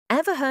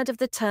Ever heard of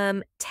the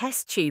term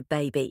test tube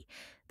baby?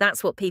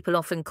 That's what people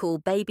often call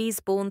babies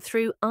born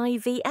through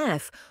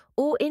IVF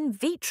or in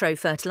vitro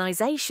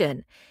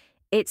fertilization.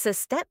 It's a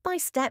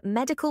step-by-step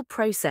medical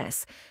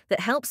process that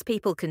helps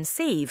people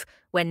conceive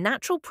when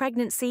natural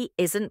pregnancy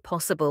isn't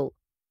possible.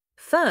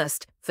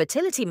 First,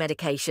 fertility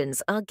medications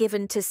are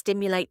given to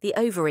stimulate the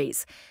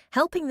ovaries,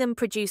 helping them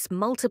produce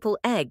multiple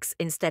eggs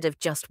instead of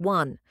just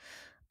one.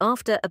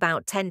 After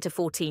about 10 to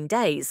 14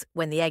 days,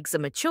 when the eggs are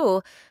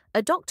mature,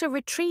 a doctor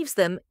retrieves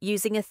them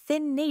using a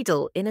thin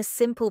needle in a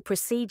simple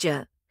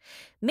procedure.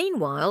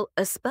 Meanwhile,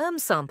 a sperm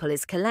sample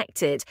is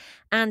collected,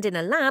 and in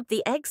a lab,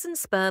 the eggs and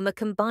sperm are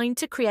combined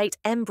to create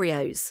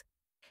embryos.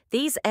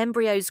 These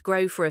embryos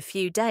grow for a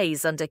few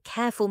days under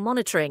careful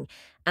monitoring,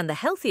 and the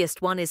healthiest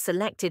one is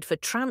selected for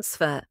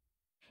transfer.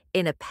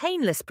 In a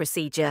painless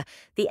procedure,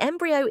 the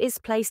embryo is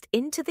placed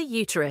into the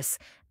uterus,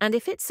 and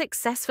if it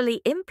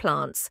successfully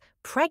implants,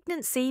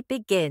 pregnancy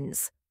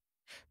begins.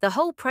 The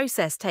whole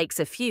process takes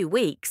a few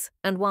weeks,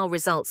 and while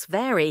results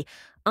vary,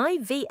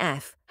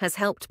 IVF has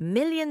helped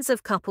millions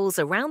of couples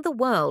around the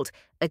world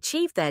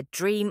achieve their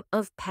dream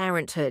of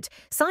parenthood.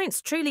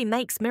 Science truly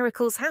makes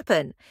miracles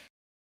happen.